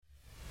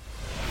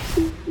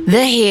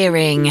The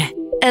Hearing,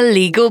 a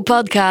legal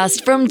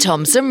podcast from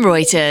Thomson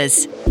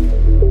Reuters.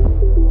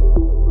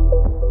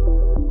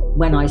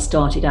 When I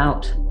started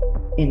out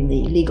in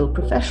the legal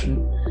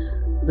profession,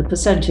 the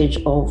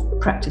percentage of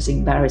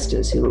practicing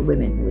barristers who were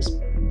women was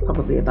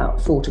probably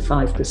about 4 to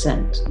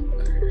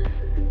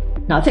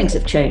 5%. Now, things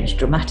have changed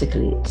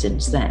dramatically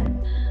since then,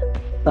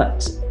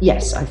 but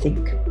yes, I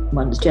think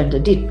one's gender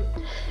did.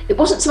 It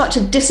wasn't so much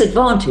a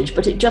disadvantage,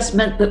 but it just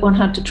meant that one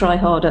had to try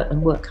harder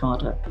and work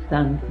harder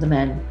than the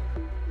men.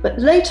 But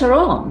later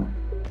on,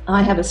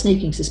 I have a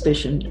sneaking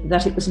suspicion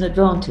that it was an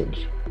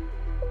advantage.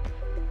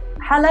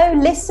 Hello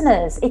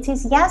listeners, it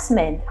is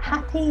Yasmin.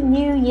 Happy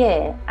New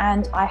Year,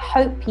 and I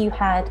hope you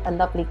had a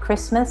lovely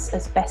Christmas,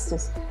 as best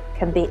as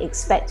can be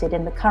expected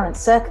in the current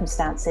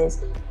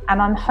circumstances, and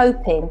I'm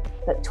hoping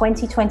that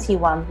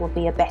 2021 will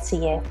be a better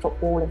year for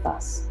all of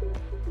us.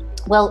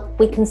 Well,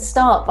 we can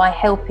start by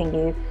helping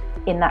you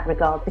in that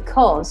regard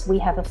because we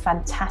have a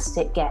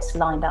fantastic guest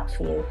lined up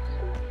for you.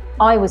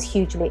 I was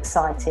hugely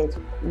excited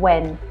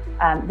when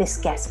this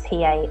guest,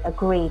 PA,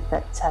 agreed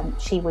that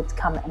she would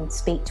come and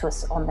speak to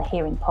us on the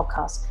Hearing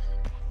podcast.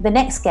 The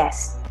next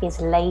guest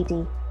is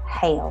Lady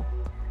Hale.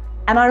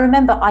 And I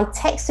remember I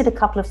texted a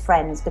couple of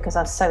friends because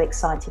I was so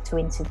excited to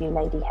interview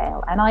Lady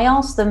Hale. And I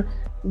asked them,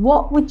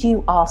 what would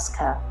you ask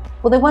her?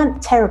 Well, they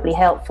weren't terribly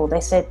helpful.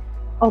 They said,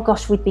 oh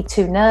gosh, we'd be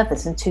too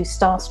nervous and too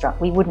starstruck.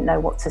 We wouldn't know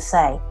what to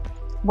say.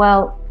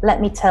 Well,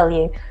 let me tell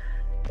you,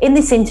 in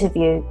this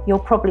interview, you'll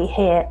probably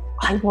hear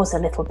I was a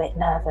little bit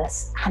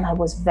nervous and I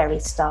was very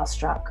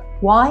starstruck.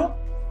 Why?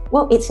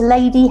 Well, it's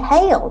Lady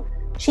Hale.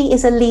 She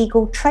is a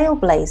legal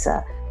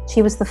trailblazer.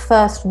 She was the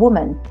first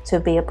woman to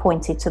be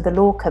appointed to the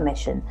Law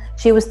Commission.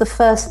 She was the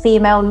first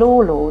female law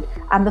lord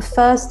and the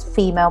first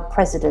female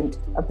president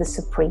of the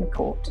Supreme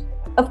Court.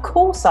 Of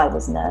course I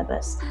was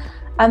nervous,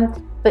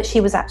 but she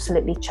was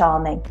absolutely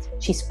charming.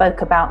 She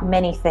spoke about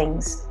many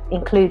things,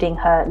 including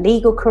her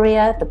legal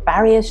career, the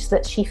barriers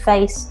that she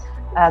faced,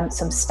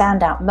 some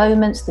standout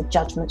moments, the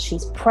judgments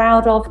she's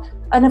proud of,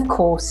 and of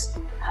course,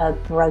 her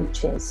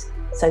brooches.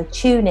 So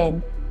tune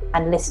in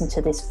and listen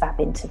to this fab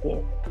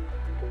interview.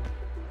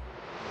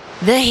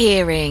 The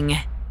Hearing.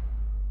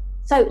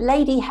 So,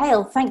 Lady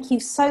Hale, thank you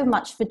so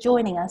much for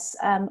joining us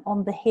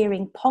on the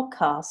Hearing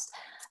podcast.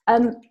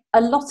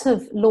 A lot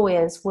of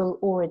lawyers will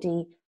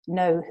already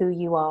know who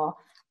you are,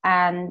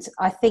 and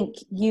I think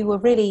you were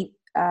really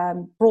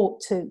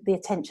brought to the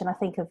attention, I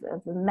think, of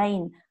the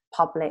main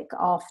public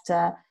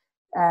after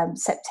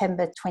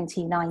September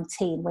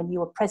 2019, when you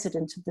were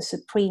President of the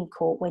Supreme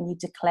Court, when you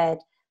declared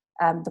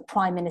the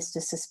Prime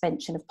Minister's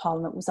suspension of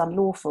Parliament was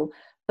unlawful.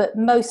 But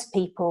most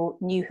people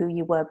knew who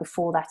you were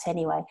before that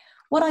anyway.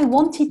 What I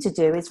wanted to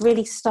do is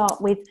really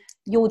start with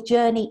your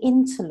journey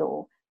into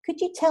law. Could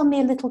you tell me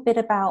a little bit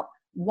about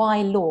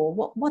why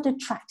law? What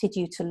attracted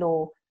you to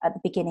law at the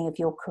beginning of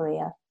your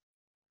career?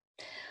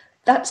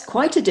 That's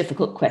quite a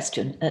difficult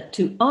question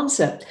to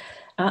answer.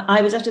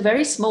 I was at a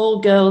very small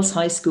girls'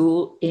 high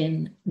school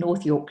in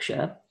North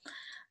Yorkshire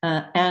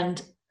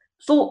and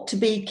thought to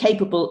be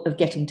capable of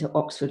getting to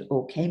Oxford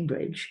or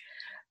Cambridge.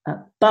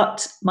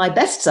 But my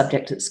best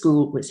subject at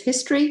school was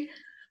history.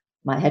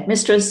 My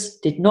headmistress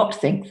did not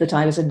think that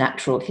I was a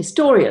natural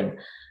historian,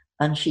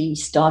 and she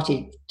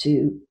started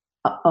to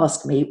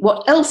ask me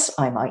what else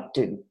I might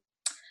do.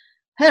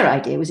 Her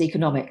idea was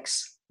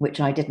economics,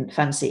 which I didn't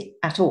fancy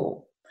at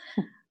all.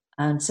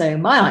 And so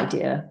my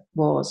idea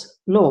was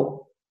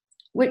law,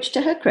 which,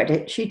 to her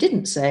credit, she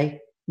didn't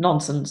say,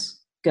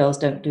 nonsense, girls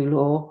don't do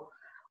law,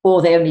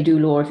 or they only do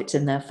law if it's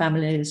in their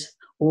families,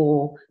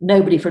 or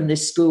nobody from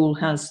this school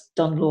has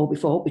done law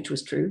before, which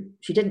was true.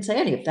 She didn't say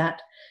any of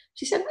that.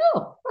 She said,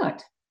 oh,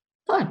 right,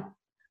 fine.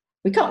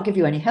 We can't give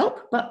you any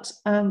help, but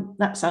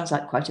that sounds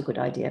like quite a good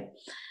idea.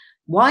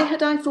 Why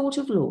had I thought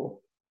of law?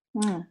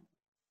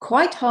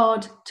 Quite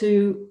hard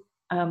to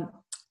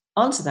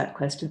answer that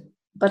question,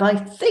 but I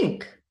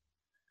think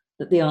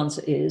that the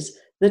answer is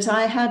that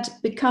I had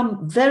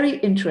become very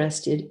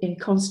interested in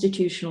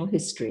constitutional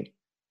history.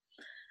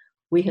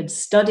 We had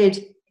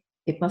studied,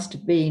 it must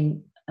have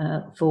been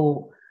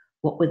for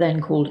what were then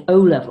called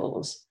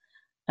O-levels,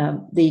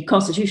 the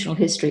constitutional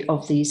history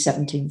of the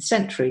 17th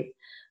century.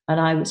 And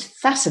I was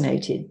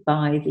fascinated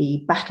by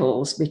the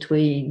battles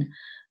between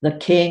the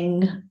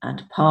king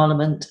and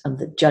parliament and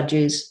the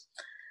judges,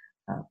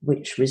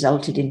 which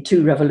resulted in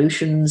 2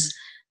 revolutions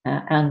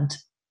and,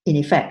 in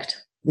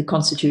effect, the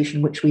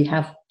constitution which we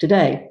have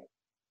today,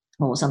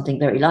 or something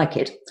very like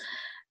it.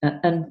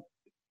 And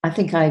I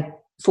think I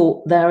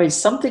thought there is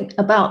something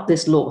about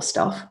this law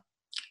stuff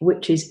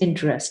which is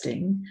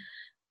interesting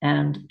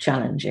and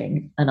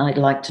challenging, and I'd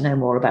like to know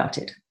more about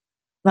it.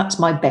 That's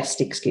my best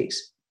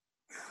excuse.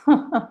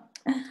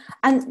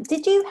 And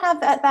did you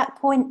have at that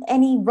point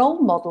any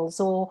role models,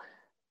 or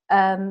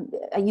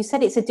you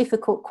said it's a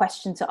difficult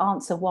question to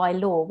answer, why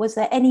law? Was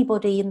there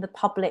anybody in the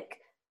public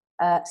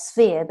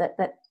sphere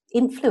that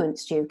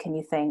influenced you, can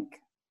you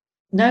think?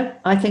 No,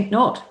 I think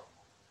not.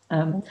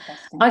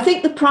 I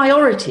think the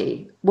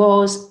priority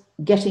was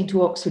getting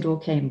to Oxford or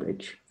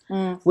Cambridge.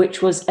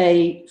 which was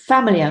a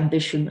family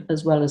ambition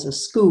as well as a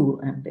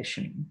school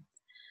ambition.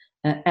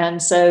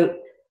 And so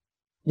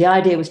the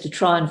idea was to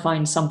try and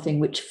find something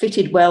which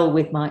fitted well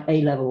with my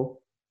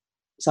A-level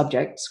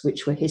subjects,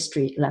 which were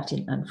history,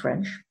 Latin, and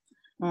French.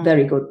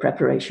 Very good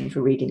preparation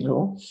for reading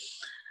law,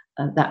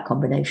 that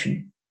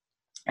combination.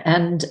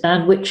 And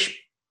which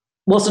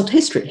wasn't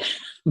history,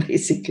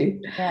 basically.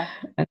 Yeah.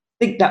 I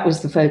think that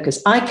was the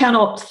focus. I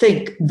cannot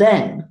think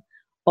then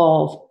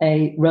of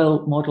a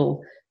role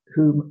model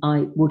whom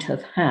I would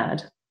have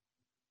had.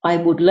 I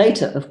would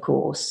later, of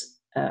course,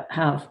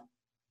 have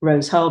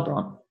Rose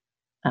Heilbronn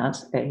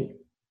as a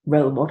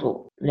role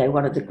model,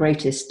 one of the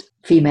greatest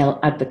female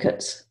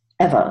advocates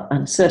ever,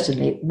 and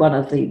certainly one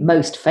of the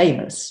most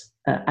famous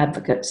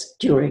advocates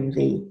during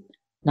the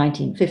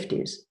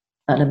 1950s,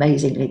 an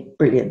amazingly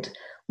brilliant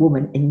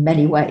woman in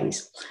many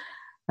ways,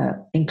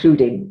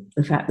 including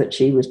the fact that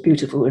she was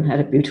beautiful and had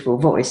a beautiful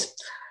voice,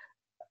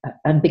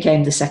 and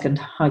became the second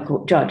High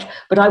Court judge.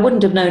 But I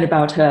wouldn't have known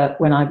about her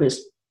when I was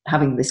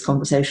having this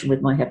conversation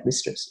with my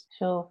headmistress.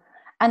 Sure.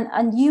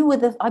 And you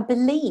were I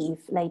believe,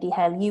 Lady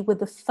Hale, you were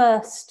the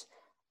first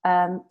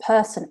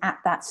person at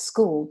that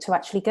school to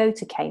actually go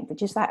to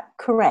Cambridge. Is that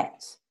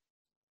correct?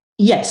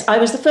 Yes, I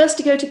was the first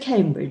to go to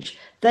Cambridge.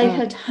 They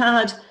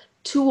had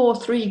 2 or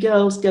 3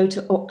 girls go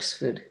to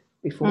Oxford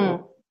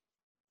before.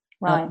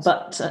 Right.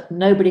 But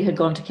nobody had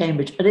gone to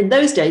Cambridge. And in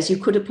those days, you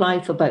could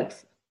apply for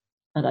both.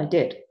 And I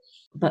did.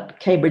 But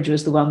Cambridge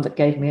was the one that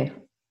gave me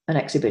an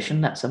exhibition.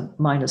 That's a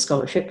minor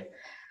scholarship.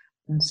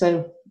 And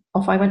so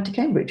off I went to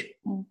Cambridge.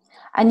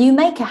 And you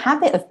make a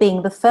habit of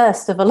being the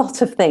first of a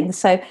lot of things.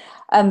 So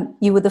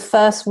you were the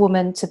first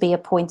woman to be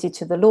appointed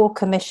to the Law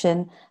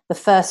Commission, the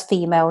first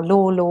female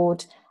law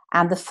lord,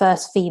 and the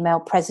first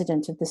female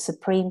president of the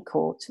Supreme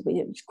Court, which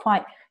is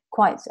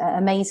quite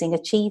amazing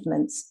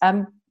achievements.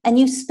 And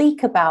you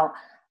speak about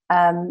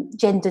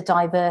gender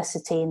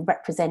diversity and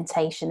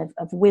representation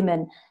of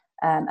women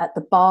at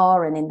the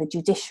bar and in the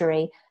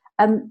judiciary.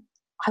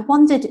 I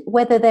wondered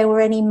whether there were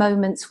any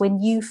moments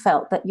when you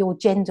felt that your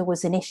gender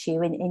was an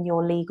issue in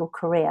your legal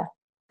career.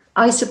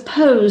 I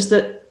suppose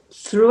that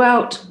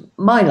throughout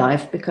my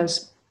life,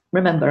 because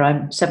remember,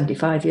 I'm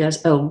 75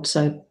 years old,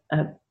 so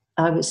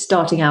I was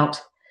starting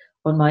out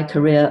on my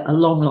career a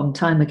long, long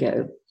time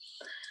ago,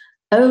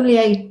 only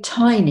a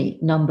tiny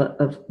number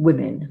of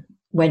women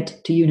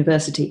went to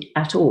university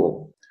at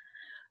all.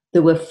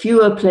 There were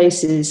fewer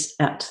places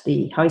at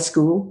the high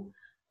school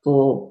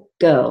for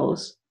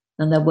girls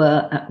than there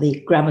were at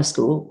the grammar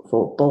school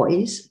for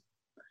boys.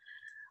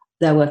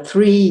 There were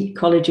 3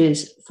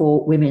 colleges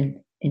for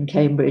women in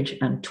Cambridge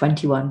and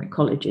 21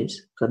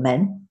 colleges for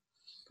men.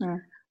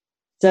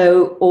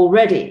 So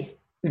already,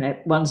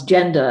 one's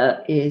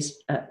gender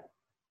is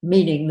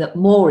meaning that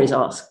more is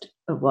asked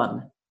of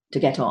one to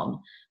get on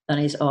than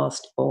is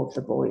asked of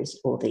the boys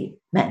or the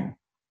men.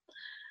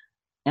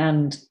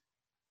 And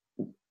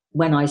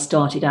when I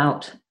started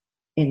out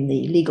in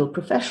the legal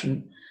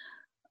profession,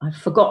 I've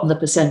forgotten the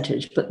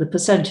percentage, but the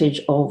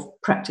percentage of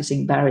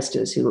practicing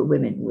barristers who were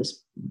women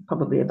was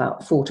probably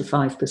about 4 to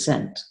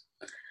 5%.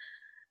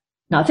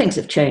 Now, things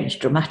have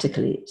changed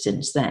dramatically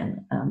since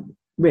then.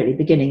 Really,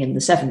 beginning in the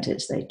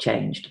 70s, they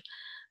changed.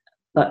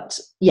 But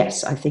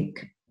yes, I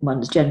think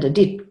one's gender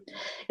did.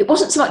 It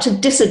wasn't so much a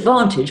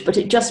disadvantage, but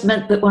it just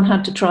meant that one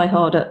had to try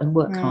harder and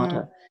work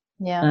harder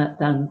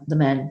than the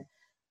men.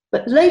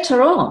 But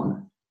later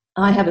on,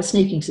 I have a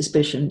sneaking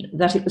suspicion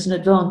that it was an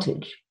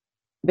advantage,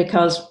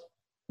 because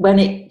when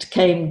it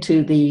came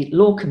to the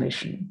Law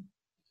Commission,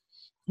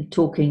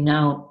 talking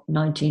now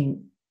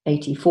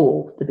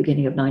 1984, the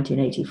beginning of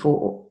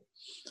 1984,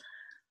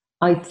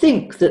 I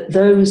think that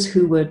those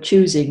who were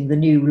choosing the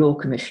new law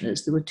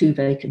commissioners, there were 2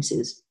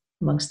 vacancies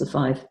amongst the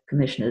 5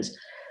 commissioners,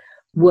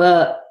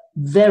 were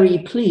very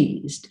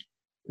pleased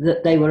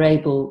that they were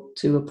able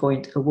to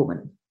appoint a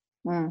woman.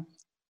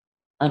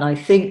 And I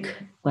think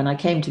when I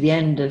came to the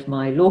end of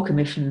my law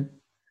commission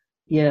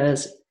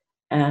years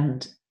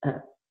and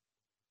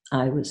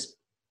I was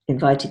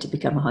invited to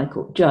become a High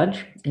Court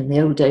judge in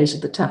the old days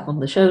of the tap on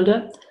the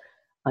shoulder,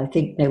 I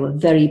think they were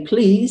very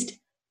pleased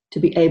to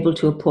be able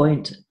to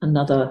appoint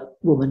another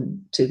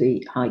woman to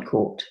the High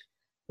Court.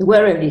 There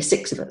were only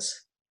 6 of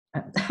us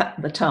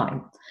at the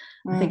time.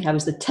 I think I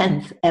was the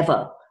 10th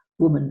ever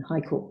woman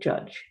High Court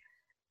judge.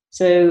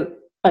 So,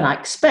 and I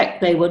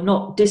expect they were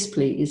not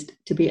displeased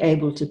to be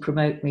able to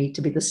promote me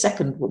to be the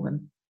second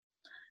woman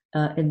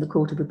in the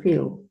Court of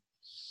Appeal,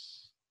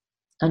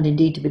 and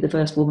indeed to be the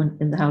first woman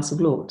in the House of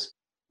Lords.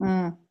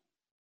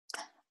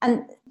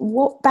 And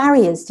what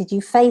barriers did you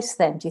face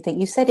then, do you think?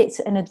 You said it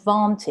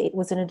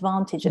was an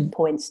advantage at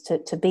points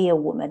to be a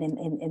woman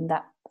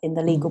in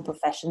the legal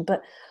profession,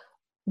 but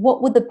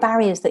what were the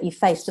barriers that you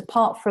faced,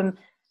 apart from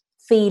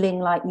feeling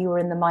like you were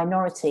in the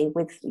minority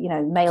with,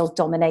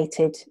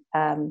 male-dominated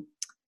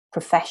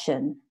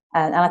profession?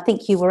 And I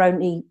think you were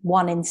only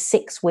 1 in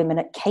 6 women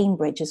at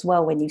Cambridge as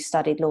well when you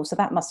studied law, so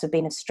that must have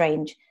been a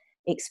strange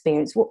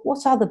experience.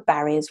 What other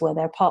barriers were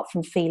there, apart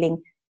from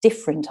feeling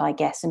different, I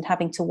guess, and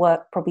having to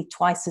work probably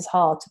twice as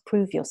hard to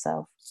prove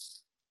yourself?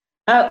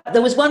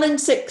 There was 1 in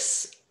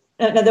 6.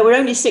 No, there were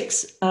only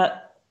 6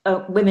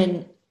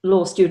 women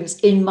law students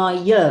in my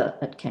year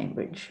at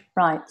Cambridge.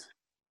 Right.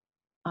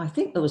 I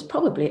think there was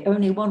probably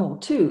only 1 or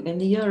 2 in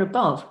the year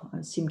above,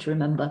 I seem to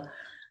remember.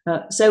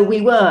 So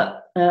we were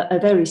a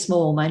very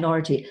small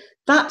minority.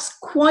 That's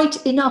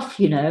quite enough,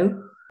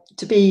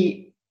 to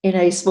be in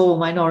a small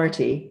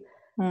minority.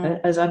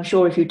 As I'm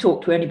sure if you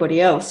talk to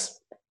anybody else,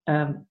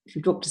 if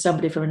you talk to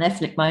somebody from an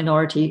ethnic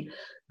minority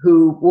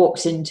who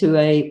walks into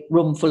a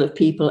room full of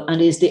people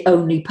and is the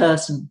only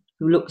person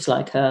who looks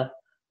like her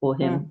or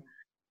him,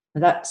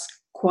 that's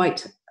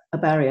quite a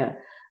barrier.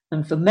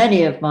 And for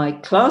many of my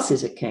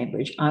classes at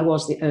Cambridge, I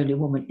was the only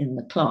woman in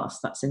the class.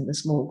 That's in the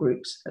small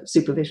groups,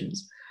 supervisions.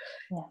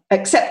 Yeah.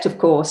 Except, of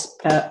course,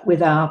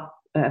 with our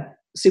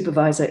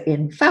supervisor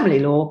in family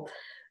law,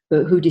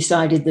 who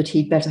decided that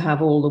he'd better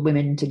have all the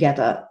women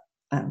together.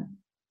 I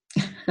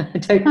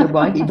don't know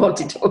why he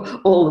wanted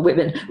all the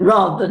women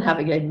rather than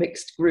having a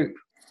mixed group.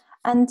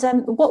 And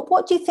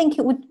what do you think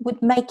it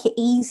would make it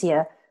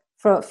easier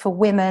for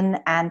women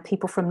and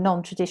people from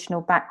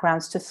non-traditional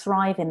backgrounds to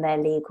thrive in their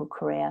legal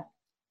career?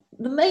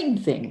 The main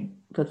thing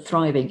for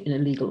thriving in a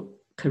legal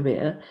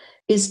career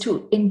is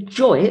to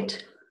enjoy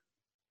it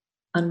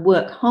and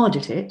work hard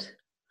at it,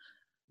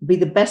 be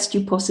the best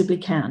you possibly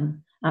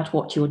can at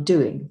what you're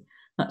doing.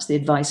 That's the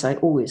advice I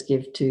always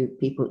give to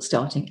people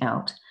starting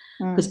out.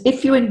 Because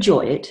if you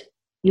enjoy it,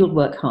 you'll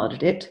work hard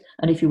at it.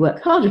 And if you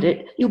work hard at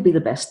it, you'll be the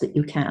best that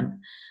you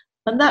can.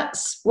 And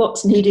that's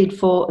what's needed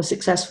for a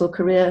successful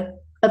career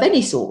of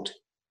any sort,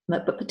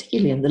 but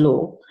particularly in the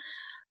law.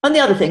 And the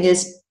other thing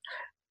is,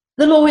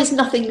 the law is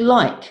nothing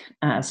like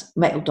as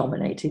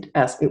male-dominated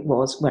as it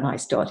was when I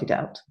started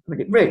out. I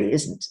mean, it really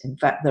isn't. In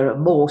fact, there are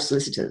more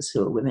solicitors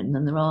who are women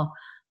than there are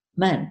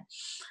men.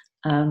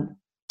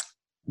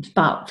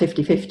 About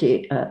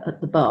 50-50 at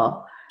the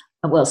bar.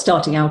 Well,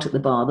 starting out at the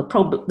bar,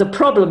 the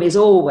problem is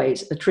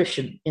always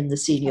attrition in the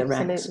senior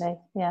ranks. Absolutely,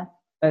 yeah.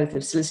 Both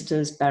of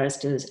solicitors,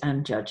 barristers,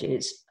 and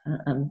judges,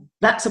 and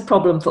that's a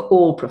problem for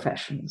all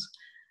professions.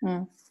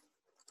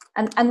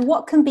 And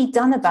what can be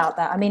done about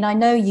that? I mean, I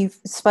know you've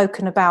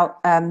spoken about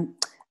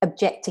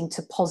objecting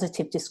to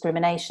positive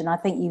discrimination. I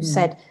think you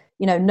said,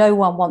 no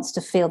one wants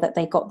to feel that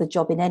they got the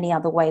job in any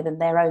other way than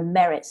their own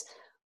merits.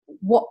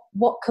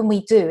 What can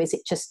we do? Is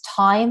it just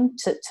time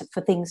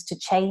for things to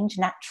change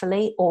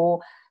naturally,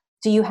 or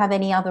do you have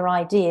any other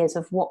ideas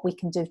of what we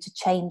can do to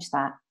change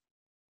that?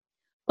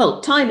 Well,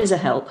 time is a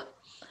help,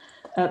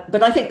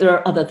 but I think there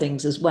are other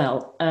things as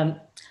well.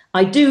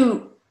 I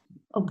do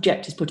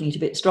object is putting it a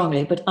bit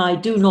strongly, but I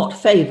do not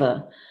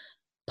favour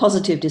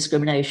positive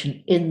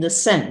discrimination in the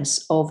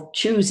sense of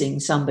choosing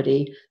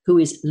somebody who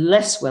is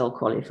less well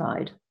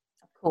qualified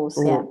for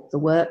the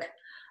work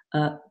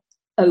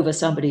over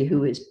somebody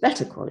who is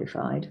better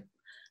qualified,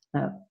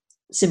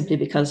 simply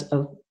because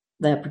of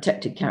their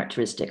protected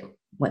characteristic,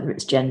 whether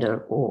it's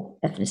gender or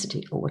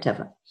ethnicity or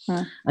whatever.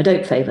 I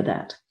don't favour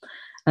that.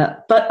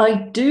 But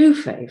I do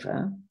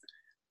favour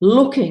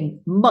looking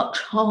much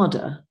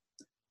harder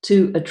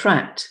to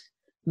attract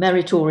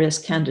meritorious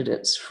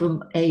candidates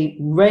from a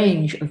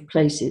range of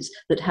places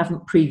that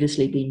haven't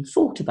previously been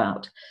thought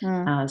about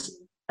as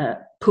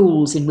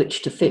pools in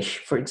which to fish,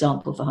 for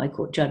example, for High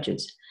Court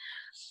judges.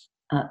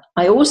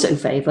 I also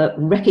favour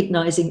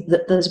recognising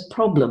that there's a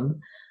problem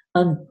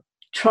and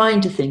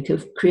trying to think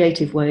of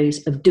creative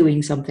ways of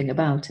doing something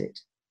about it.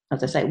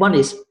 As I say, one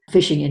is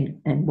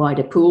fishing in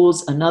wider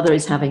pools, another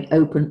is having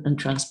open and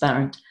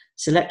transparent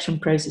selection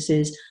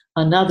processes,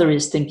 another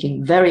is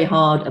thinking very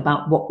hard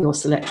about what your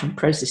selection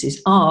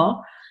processes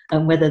are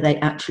and whether they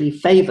actually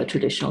favour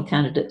traditional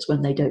candidates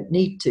when they don't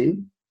need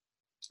to.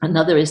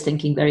 Another is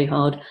thinking very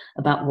hard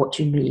about what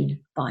you mean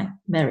by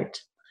merit.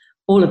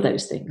 All of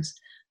those things,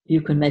 you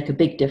can make a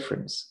big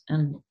difference,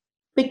 and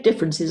big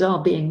differences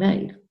are being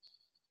made.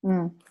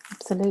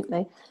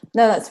 Absolutely.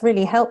 No, that's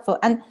really helpful.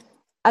 And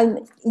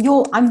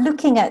I'm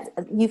looking at,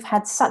 you've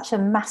had such a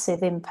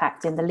massive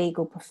impact in the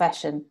legal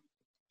profession.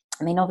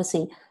 I mean,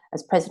 obviously,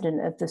 as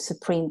president of the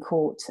Supreme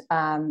Court,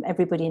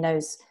 everybody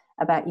knows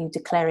about you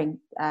declaring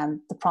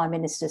the Prime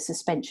Minister's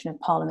suspension of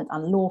Parliament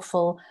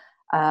unlawful.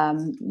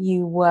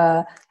 You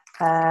were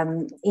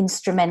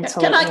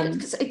instrumental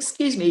in...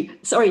 Excuse me,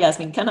 sorry,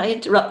 Yasmin, can I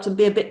interrupt and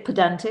be a bit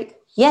pedantic?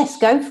 Yes,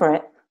 go for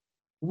it.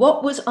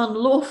 What was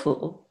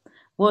unlawful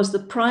was the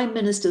Prime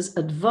Minister's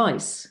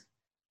advice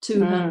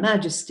to Her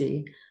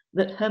Majesty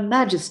that Her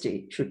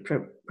Majesty should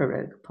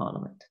prorogue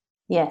Parliament.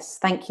 Yes,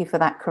 thank you for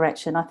that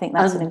correction. I think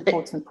that's an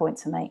important point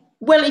to make.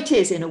 Well, it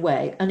is in a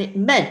way, and it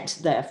meant,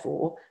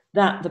 therefore,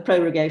 that the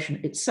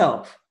prorogation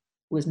itself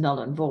was null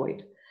and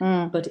void.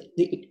 But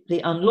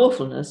the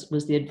unlawfulness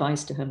was the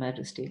advice to Her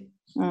Majesty.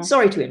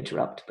 Sorry to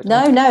interrupt. But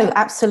no,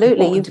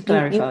 absolutely. You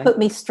put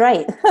me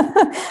straight.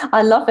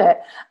 I love it.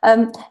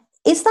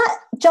 Is that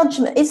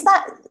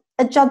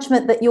a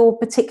judgment that you're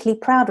particularly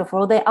proud of,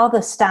 or are there other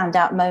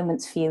standout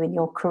moments for you in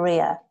your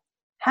career?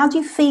 How do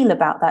you feel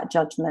about that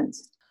judgment?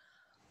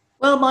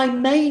 Well, my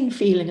main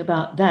feeling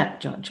about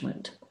that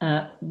judgment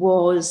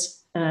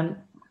was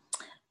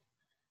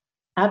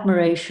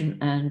admiration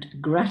and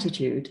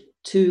gratitude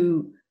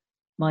to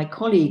my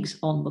colleagues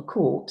on the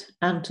court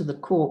and to the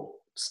court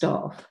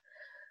staff,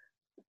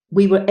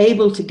 we were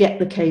able to get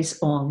the case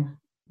on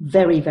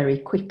very, very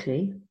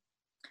quickly.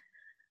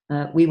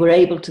 We were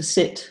able to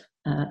sit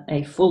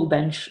a full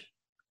bench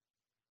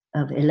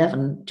of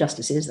 11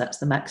 justices. That's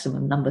the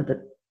maximum number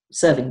that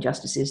serving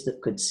justices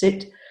that could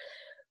sit.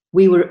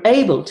 We were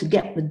able to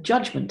get the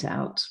judgment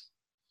out.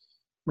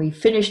 We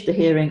finished the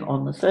hearing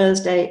on the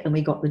Thursday and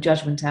we got the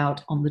judgment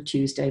out on the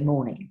Tuesday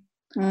morning.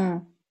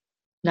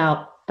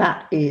 Now,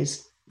 that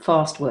is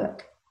fast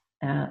work.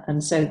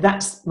 And so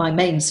that's my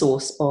main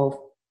source of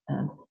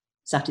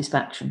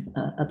satisfaction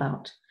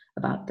about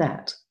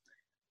that.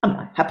 And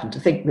I happen to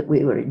think that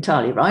we were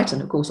entirely right.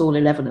 And of course, all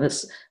 11 of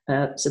us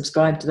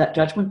subscribed to that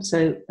judgment.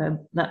 So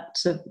that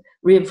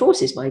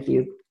reinforces my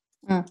view.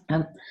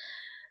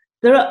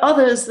 There are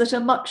others that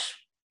are much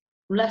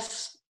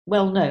less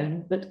well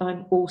known, but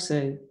I'm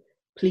also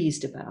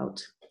pleased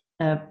about.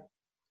 There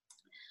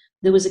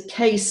was a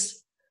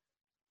case,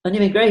 an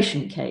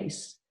immigration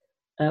case,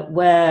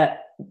 where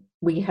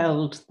we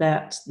held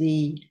that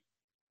the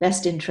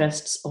best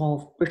interests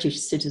of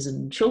British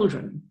citizen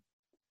children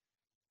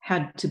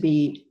had to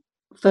be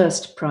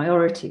first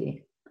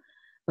priority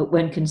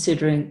when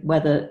considering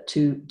whether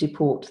to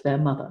deport their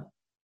mother.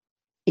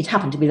 It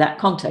happened to be that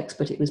context,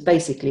 but it was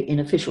basically in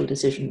official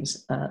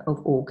decisions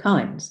of all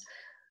kinds.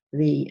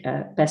 The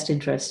best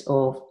interests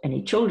of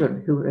any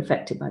children who were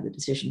affected by the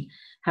decision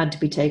had to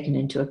be taken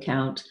into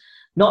account,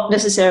 not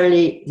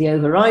necessarily the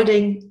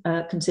overriding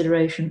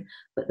consideration,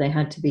 but they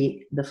had to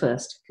be the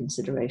first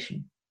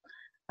consideration.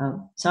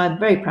 So I'm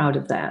very proud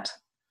of that.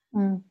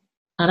 And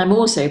I'm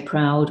also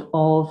proud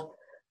of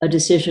a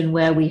decision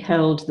where we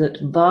held that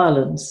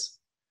violence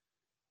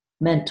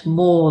meant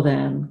more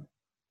than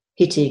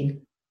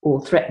hitting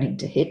or threatening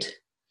to hit.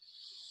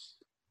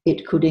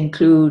 It could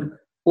include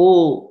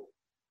all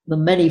the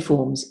many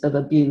forms of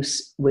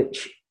abuse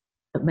which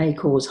may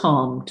cause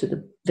harm to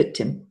the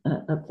victim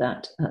of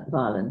that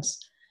violence,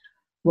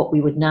 what we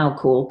would now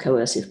call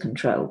coercive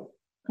control.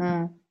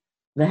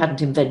 They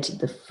hadn't invented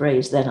the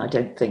phrase then, I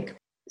don't think.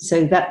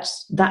 So that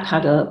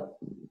had a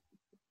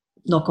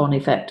knock-on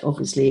effect,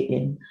 obviously,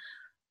 in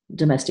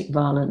domestic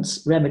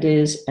violence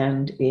remedies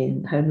and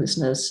in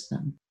homelessness,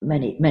 and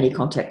many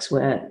contexts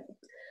where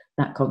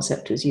that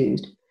concept was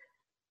used.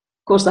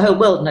 Of course, the whole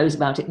world knows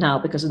about it now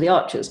because of the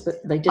Archers, but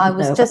they didn't know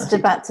about it. I was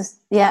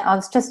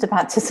just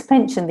about to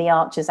mention the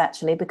Archers,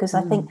 actually, because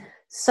I think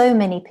so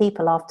many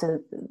people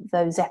after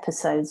those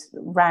episodes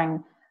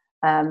rang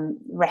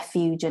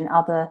Refuge and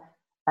other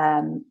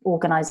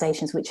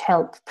organisations which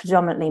help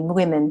predominantly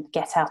women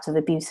get out of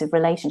abusive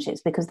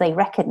relationships, because they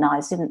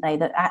recognised, didn't they,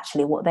 that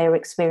actually what they were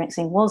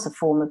experiencing was a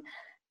form of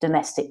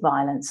domestic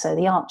violence. So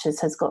the Archers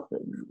has got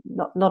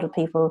a lot of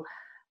people,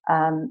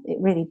 it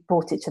really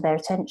brought it to their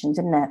attention,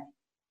 didn't it?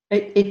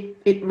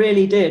 It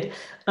really did.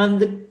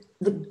 And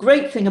the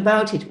great thing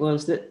about it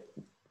was that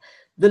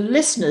the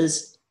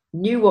listeners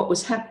knew what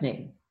was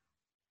happening.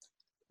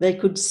 They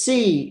could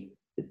see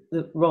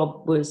that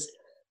Rob was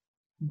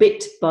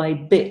bit by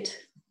bit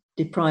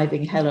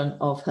depriving Helen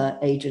of her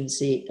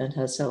agency and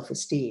her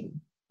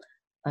self-esteem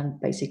and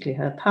basically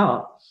her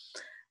power.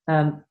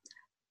 The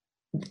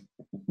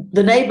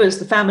neighbours,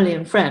 the family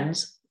and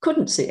friends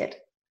couldn't see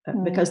it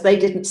because they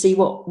didn't see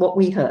what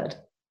we heard.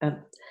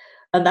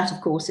 And that,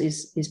 of course,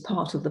 is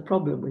part of the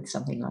problem with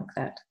something like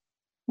that.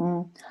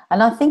 And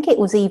I think it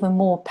was even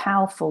more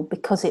powerful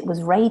because it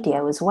was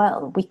radio as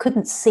well. We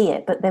couldn't see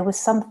it, but there was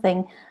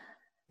something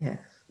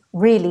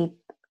really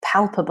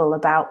palpable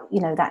about,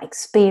 that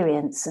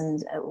experience.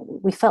 And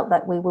we felt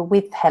that we were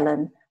with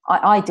Helen.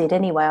 I did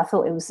anyway. I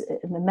thought it was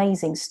an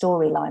amazing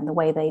storyline, the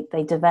way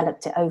they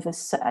developed it over,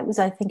 it was,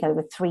 I think,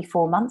 over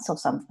 3-4 months or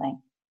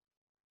something.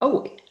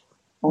 Oh,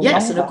 or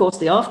yes. Longer. And of course,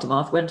 the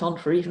aftermath went on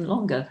for even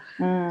longer.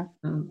 So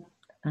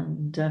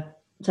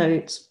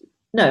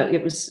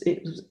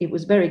it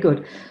was very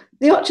good.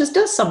 The Archers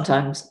does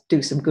sometimes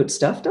do some good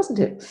stuff, doesn't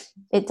it?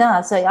 It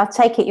does. So I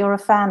take it you're a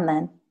fan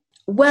then?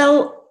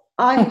 Well,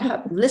 I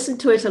have listened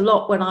to it a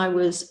lot when I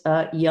was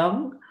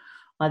young.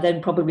 I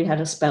then probably had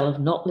a spell of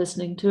not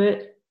listening to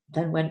it,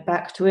 then went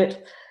back to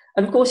it.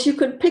 And of course, you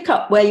can pick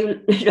up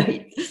where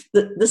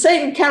the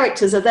same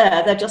characters are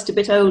there, they're just a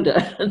bit older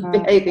and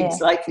behaving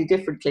slightly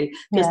differently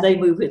because they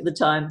move with the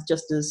times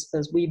just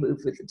as we move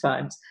with the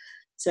times.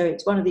 So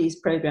it's one of these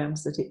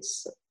programs that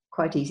it's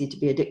quite easy to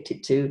be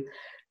addicted to,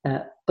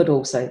 but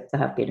also there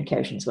have been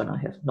occasions when I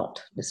have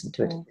not listened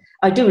to it.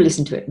 I do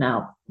listen to it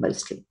now,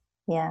 mostly.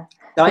 Yeah.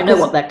 So I know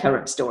what their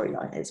current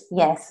storyline is.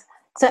 Yes.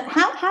 So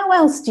how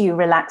else do you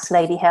relax,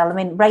 Lady Hale? I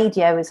mean,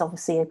 radio is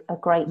obviously a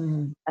great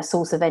a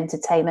source of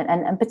entertainment,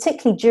 and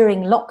particularly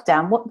during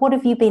lockdown. What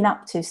have you been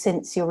up to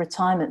since your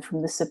retirement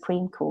from the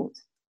Supreme Court?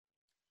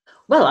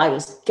 Well, I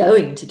was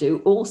going to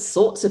do all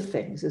sorts of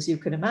things, as you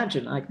can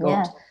imagine. I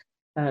got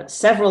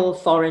several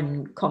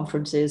foreign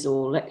conferences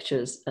or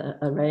lectures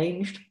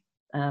arranged,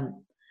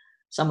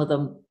 some of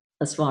them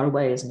as far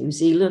away as New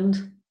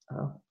Zealand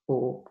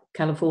or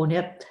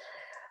California.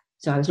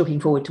 So I was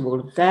looking forward to all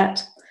of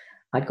that.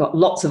 I'd got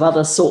lots of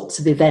other sorts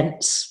of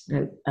events,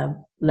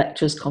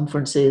 lectures,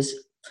 conferences,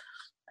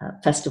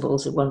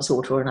 festivals of one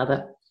sort or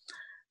another.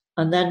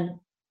 And then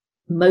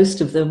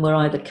most of them were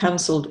either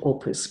cancelled or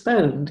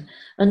postponed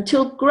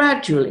until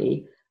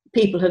gradually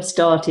people have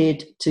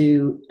started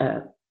to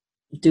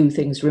do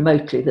things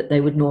remotely that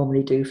they would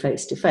normally do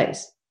face to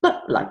face,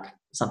 but like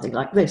something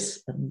like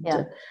this.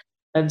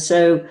 And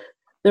so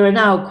there are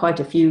now quite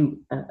a few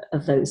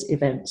of those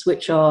events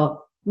which are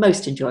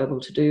most enjoyable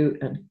to do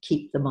and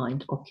keep the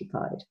mind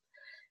occupied.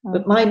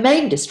 But my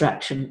main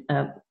distraction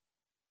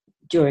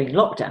during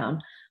lockdown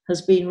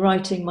has been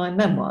writing my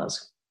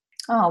memoirs.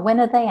 Oh, when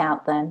are they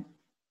out then?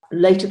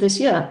 Later this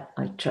year,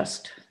 I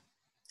trust.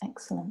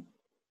 Excellent.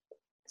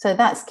 So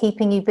that's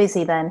keeping you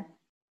busy then?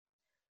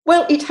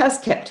 Well, it has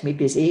kept me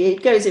busy.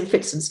 It goes in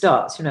fits and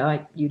starts.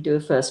 You do a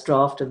first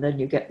draft and then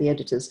you get the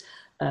editor's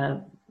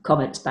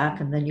comments back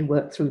and then you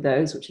work through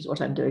those, which is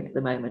what I'm doing at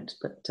the moment.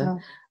 But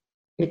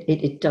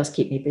it does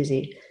keep me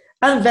busy.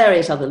 And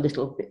various other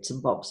little bits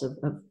and bobs of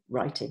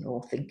writing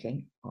or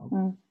thinking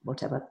or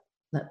whatever.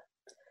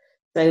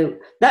 So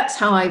that's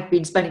how I've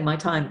been spending my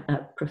time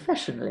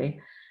professionally.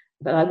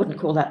 But I wouldn't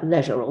call that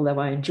leisure, although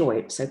I enjoy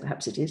it. So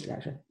perhaps it is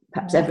leisure.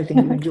 Perhaps everything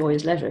you enjoy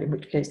is leisure, in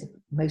which case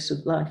most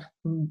of life.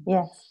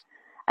 Yes.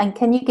 And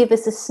can you give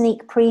us a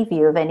sneak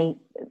preview of any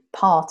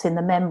part in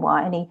the memoir,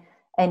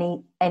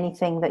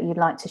 anything that you'd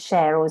like to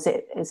share, or is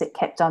it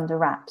kept under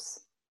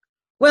wraps?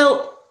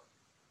 Well,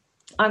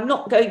 I'm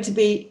not going to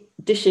be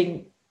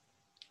dishing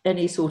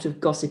any sort of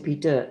gossipy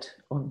dirt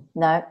on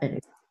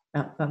anything.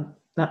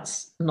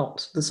 That's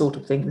not the sort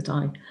of thing that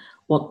I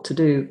want to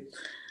do.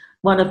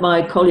 One of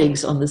my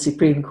colleagues on the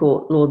Supreme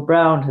Court, Lord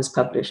Brown, has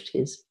published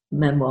his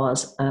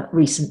memoirs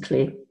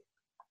recently,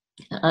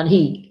 and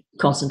he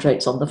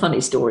concentrates on the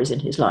funny stories in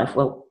his life.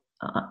 Well,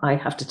 I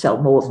have to tell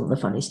more than the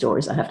funny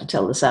stories. I have to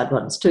tell the sad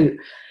ones too.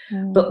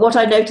 But what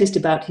I noticed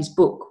about his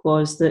book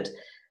was that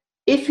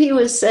if he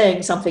was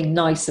saying something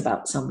nice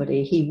about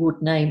somebody, he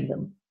would name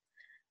them.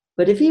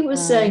 But if he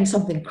was saying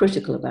something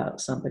critical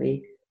about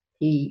somebody,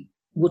 he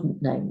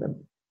wouldn't name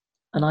them.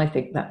 And I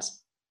think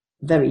that's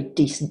a very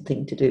decent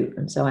thing to do.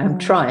 And so I am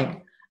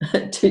trying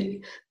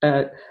to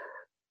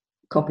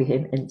copy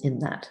him in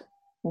that.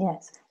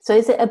 Yes. So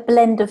is it a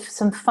blend of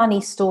some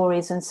funny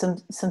stories and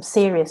some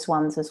serious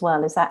ones as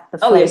well? Is that the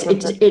flavour? Oh yes,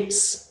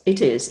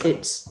 it is.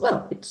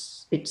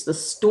 It's the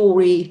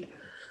story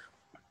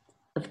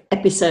of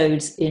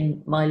episodes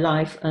in my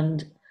life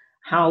and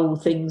how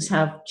things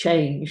have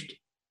changed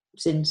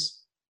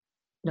since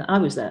I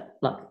was there.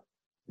 Like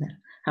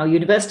how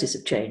universities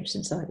have changed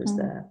since I was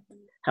there,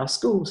 how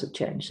schools have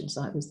changed since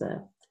I was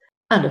there.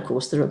 And of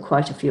course, there are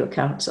quite a few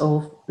accounts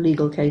of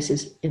legal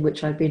cases in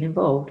which I've been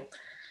involved.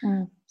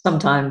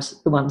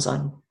 Sometimes the ones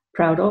I'm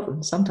proud of,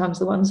 and sometimes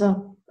the ones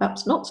I'm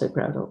perhaps not so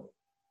proud of.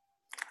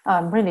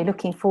 I'm really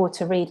looking forward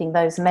to reading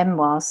those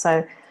memoirs.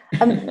 So,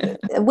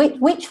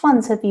 which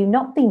ones have you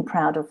not been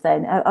proud of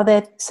then? Are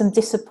there some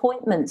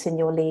disappointments in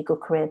your legal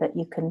career that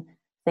you can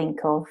think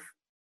of?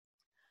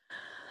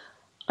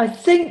 I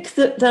think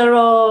that there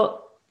are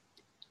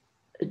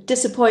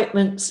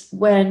disappointments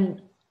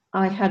when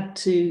I had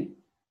to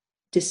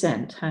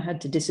dissent. I had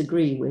to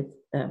disagree with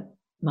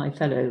my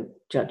fellow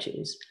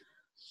judges.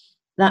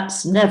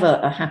 That's never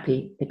a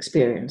happy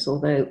experience,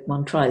 although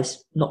one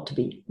tries not to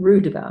be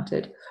rude about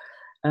it.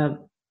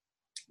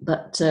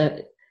 But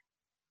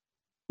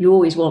you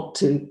always want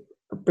to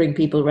bring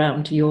people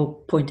around to your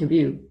point of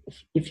view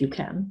if you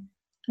can.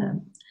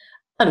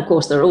 And of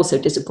course, there are also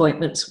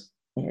disappointments,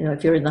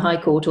 if you're in the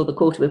High Court or the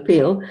Court of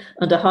Appeal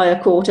and a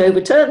higher court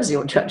overturns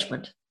your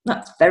judgment.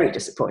 That's very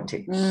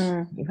disappointing.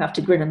 You have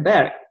to grin and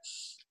bear it.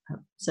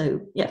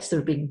 So, yes, there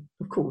have been,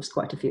 of course,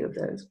 quite a few of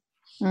those.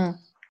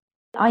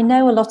 I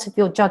know a lot of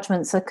your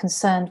judgments are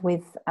concerned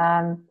with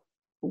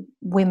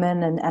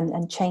women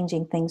and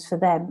changing things for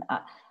them.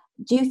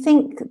 Do you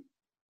think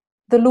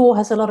the law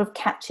has a lot of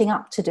catching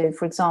up to do,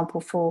 for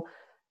example, for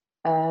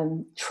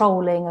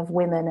trolling of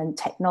women and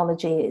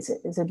technology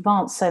is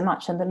advanced so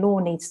much and the law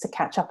needs to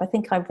catch up? I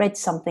think I read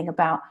something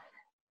about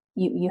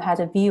you had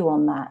a view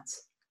on that.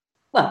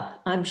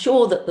 Well, I'm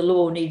sure that the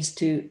law needs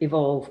to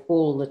evolve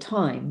all the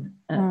time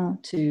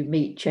to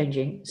meet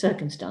changing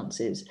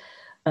circumstances.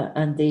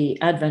 And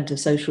the advent of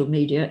social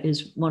media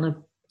is one of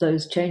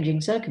those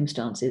changing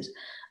circumstances.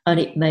 And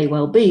it may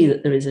well be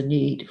that there is a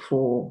need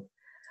for,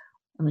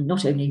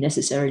 not only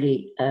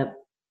necessarily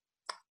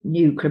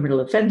new criminal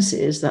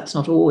offences, that's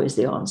not always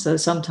the answer.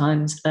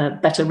 Sometimes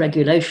better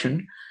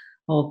regulation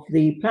of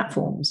the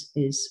platforms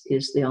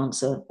is the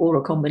answer, or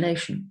a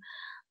combination.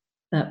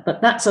 But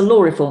that's a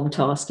law reform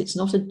task. It's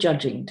not a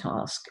judging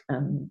task.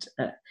 And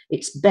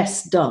it's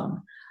best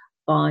done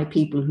by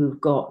people who've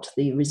got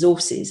the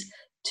resources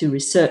to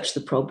research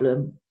the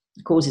problem,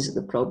 the causes of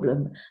the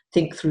problem,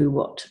 think through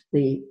what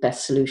the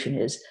best solution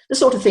is. The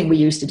sort of thing we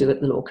used to do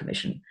at the Law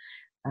Commission,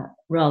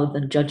 rather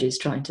than judges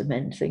trying to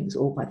mend things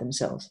all by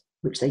themselves,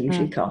 which they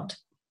usually can't.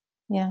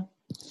 Yeah.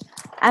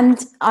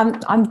 And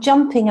I'm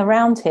jumping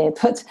around here,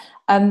 but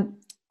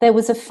there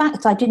was a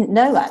fact I didn't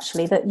know,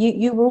 actually, that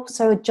you were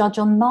also a judge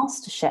on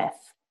MasterChef.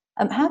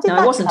 How did Now,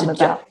 that I wasn't come a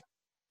about?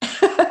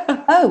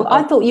 Oh, well,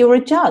 I thought you were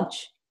a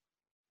judge.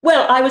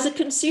 well, I was a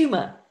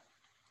consumer.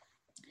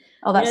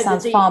 Oh, that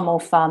sounds far more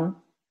fun.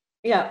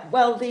 Yeah,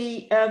 well,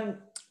 the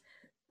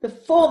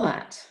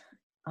format,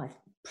 I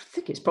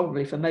think it's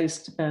probably for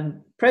most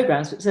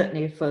programs, but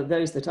certainly for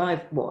those that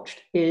I've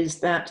watched, is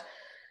that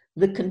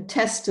the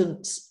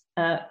contestants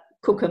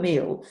cook a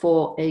meal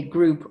for a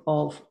group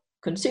of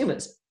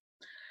consumers.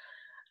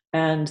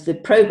 And the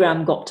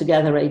program got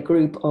together a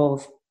group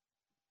of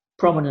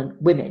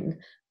prominent women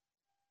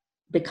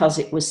because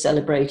it was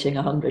celebrating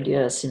 100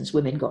 years since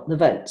women got the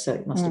vote. So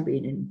it must have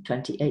been in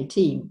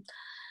 2018.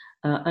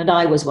 And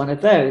I was one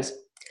of those.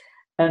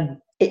 And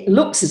it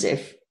looks as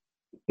if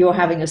you're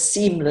having a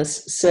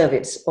seamless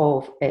service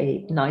of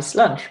a nice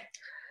lunch.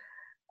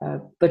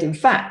 But in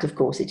fact, of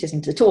course, it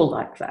isn't at all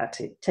like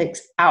that. It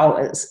takes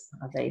hours.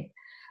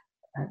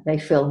 They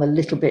film a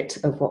little bit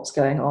of what's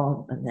going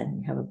on, and then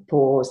you have a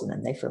pause, and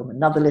then they film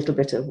another little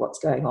bit of what's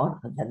going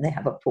on, and then they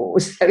have a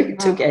pause. So it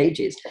took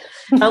ages.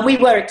 And we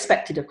were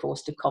expected, of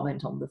course, to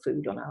comment on the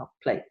food on our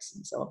plates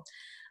and so on.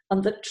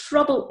 And the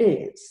trouble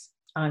is,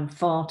 I'm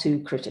far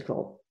too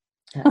critical.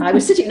 I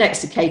was sitting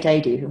next to Kate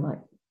Adie, whom I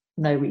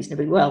know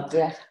reasonably well,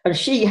 and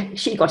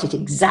she got it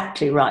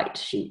exactly right.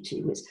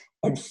 She was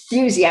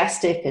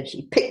enthusiastic, and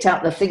she picked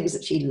out the things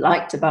that she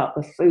liked about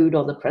the food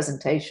or the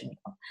presentation,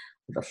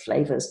 the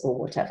flavors or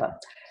whatever.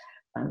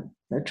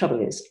 The trouble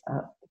is,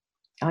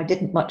 I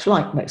didn't much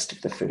like most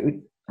of the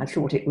food. I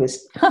thought it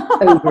was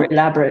over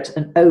elaborate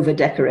and over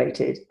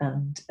decorated,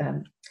 and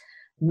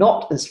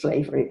not as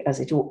flavory as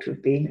it ought to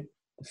have been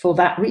for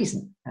that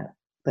reason.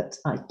 But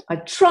I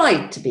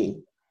tried to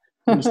be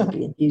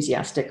reasonably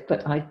enthusiastic,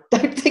 but I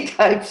don't think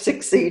I've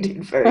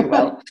succeeded very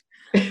well.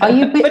 But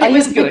it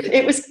was good.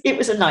 It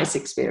was a nice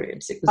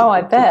experience.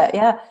 I bet,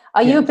 yeah.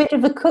 Are you a bit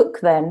of a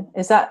cook then?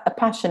 Is that a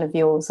passion of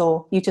yours,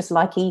 or you just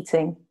like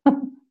eating?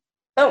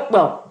 Oh,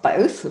 well,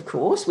 both, of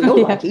course. We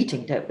all like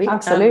eating, don't we?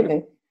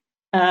 Absolutely.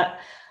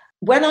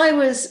 When I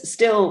was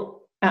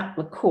still at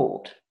the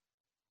court,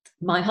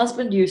 my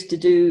husband used to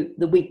do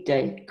the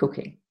weekday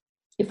cooking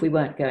if we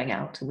weren't going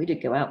out, and we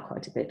did go out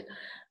quite a bit.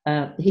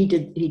 He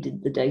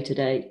did the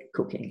day-to-day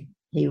cooking.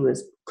 He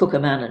was cooker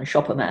man and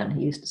shopper man,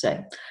 he used to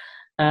say.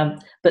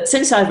 But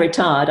since I've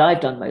retired,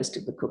 I've done most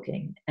of the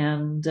cooking,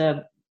 and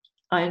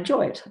I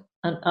enjoy it.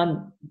 And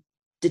I'm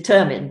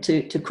determined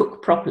to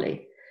cook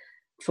properly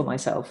for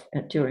myself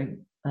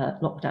during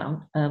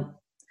lockdown,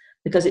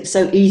 because it's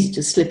so easy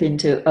to slip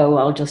into,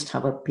 I'll just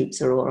have a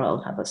pizza or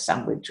I'll have a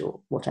sandwich or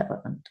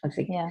whatever. And I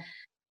think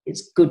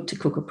it's good to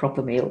cook a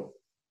proper meal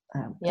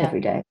every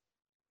day.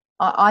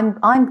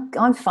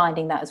 I'm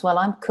finding that as well.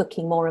 I'm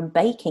cooking more and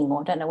baking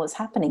more. I don't know what's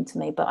happening to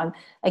me, but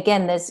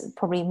there's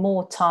probably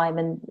more time,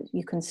 and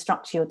you can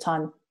structure your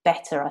time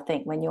better, I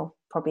think, when you're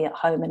probably at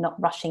home and not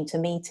rushing to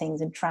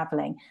meetings and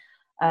traveling.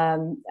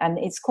 And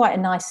it's quite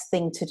a nice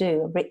thing to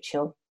do, a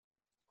ritual.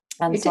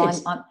 And so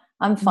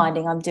I'm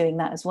finding I'm doing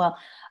that as well.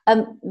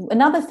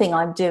 Another thing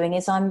I'm doing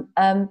is I'm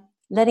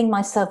letting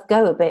myself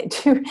go a bit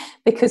too,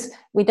 because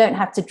we don't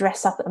have to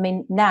dress up. I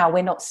mean, now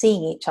we're not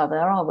seeing each other,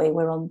 are we?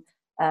 We're on.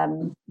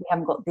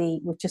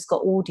 We've just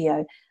got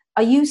audio.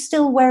 Are you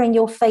still wearing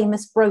your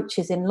famous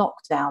brooches in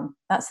lockdown?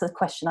 That's the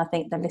question I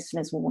think the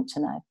listeners will want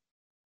to know.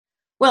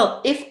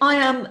 Well, if I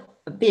am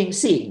being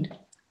seen,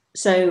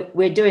 so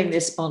we're doing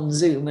this on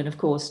Zoom, and of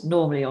course,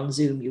 normally on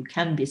Zoom you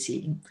can be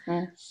seen.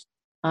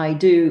 I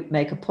do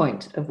make a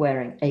point of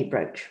wearing a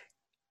brooch.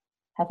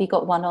 Have you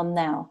got one on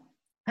now?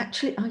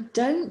 Actually, I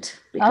don't,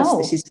 because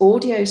this is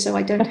audio, so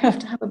I don't have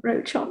to have a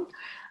brooch on.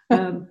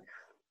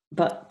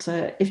 But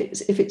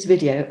if it's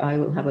video, I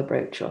will have a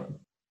brooch on.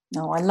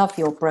 No, I love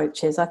your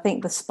brooches. I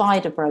think the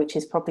spider brooch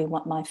is probably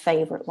my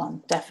favourite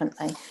one,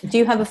 definitely. Do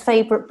you have a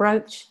favourite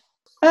brooch?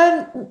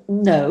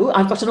 No,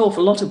 I've got an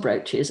awful lot of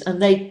brooches,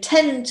 and they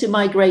tend to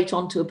migrate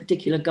onto a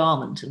particular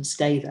garment and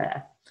stay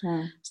there.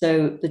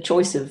 So the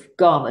choice of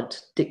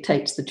garment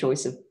dictates the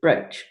choice of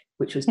brooch,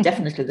 which was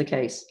definitely the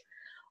case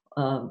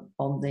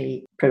on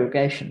the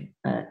prorogation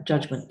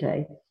judgment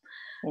day.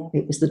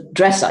 It was the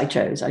dress I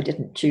chose. I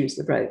didn't choose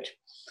the brooch.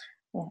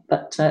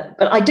 But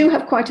I do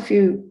have quite a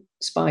few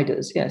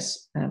spiders,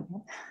 yes.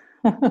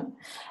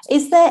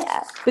 Is there,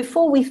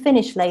 before we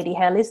finish, Lady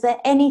Hale, is there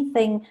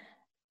anything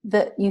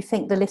that you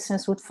think the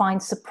listeners would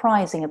find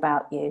surprising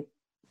about you?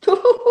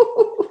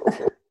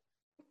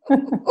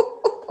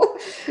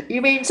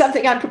 You mean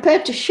something I'm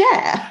prepared to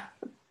share?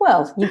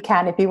 Well, you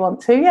can if you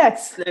want to,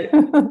 yes.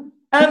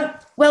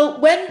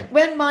 Well,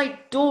 when my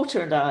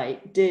daughter and I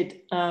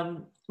did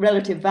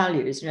Relative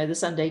Values, the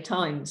Sunday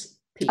Times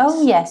piece.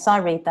 Oh, yes, I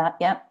read that,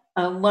 yeah.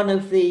 One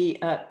of the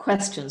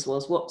questions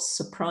was, what's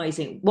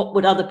surprising? What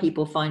would other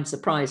people find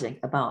surprising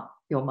about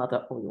your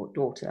mother or your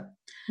daughter?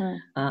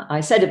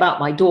 I said about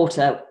my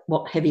daughter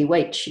what heavy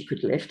weight she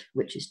could lift,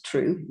 which is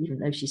true, even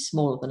though she's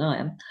smaller than I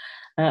am.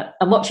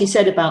 And what she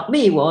said about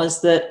me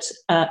was that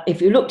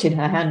if you looked in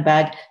her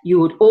handbag, you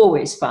would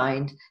always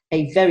find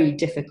a very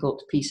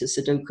difficult piece of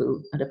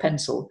Sudoku and a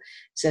pencil,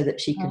 so that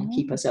she can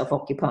keep herself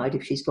occupied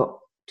if she's got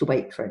to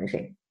wait for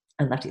anything.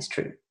 And that is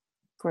true.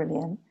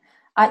 Brilliant.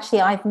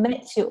 Actually,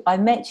 I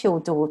met your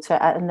daughter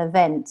at an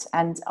event,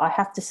 and I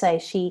have to say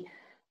she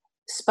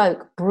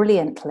spoke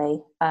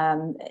brilliantly.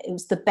 It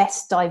was the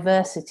best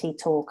diversity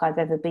talk I've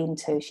ever been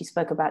to. She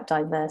spoke about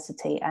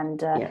diversity,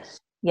 and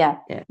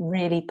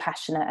really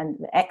passionate and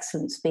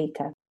excellent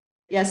speaker.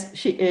 Yes,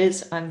 she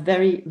is. I'm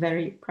very,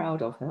 very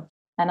proud of her.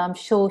 And I'm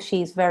sure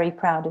she's very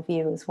proud of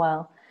you as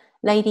well.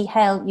 Lady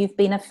Hale, you've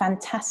been a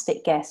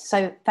fantastic guest.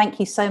 So thank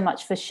you so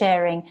much for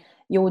sharing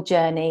your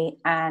journey,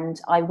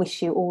 and I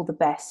wish you all the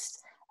best.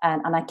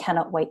 And I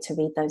cannot wait to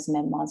read those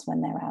memoirs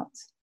when they're out.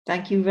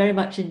 Thank you very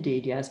much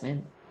indeed,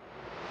 Yasmin.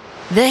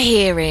 The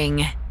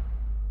Hearing.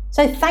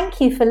 So thank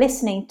you for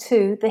listening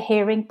to the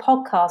Hearing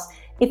podcast.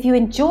 If you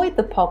enjoyed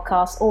the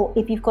podcast, or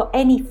if you've got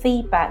any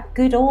feedback,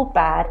 good or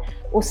bad,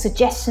 or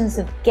suggestions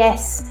of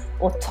guests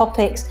or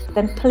topics,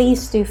 then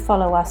please do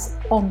follow us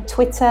on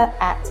Twitter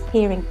at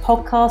Hearing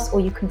Podcast, or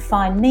you can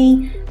find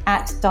me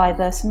at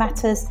Diverse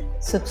Matters.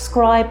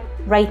 Subscribe,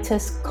 rate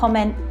us,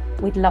 comment.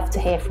 We'd love to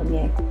hear from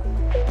you.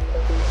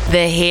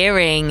 The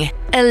Hearing,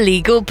 a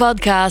legal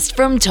podcast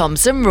from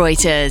Thomson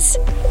Reuters.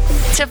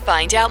 To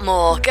find out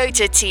more, go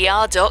to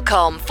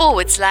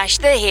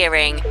tr.com/The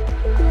Hearing,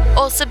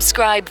 or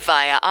subscribe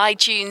via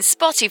iTunes,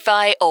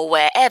 Spotify, or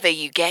wherever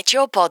you get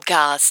your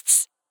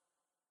podcasts.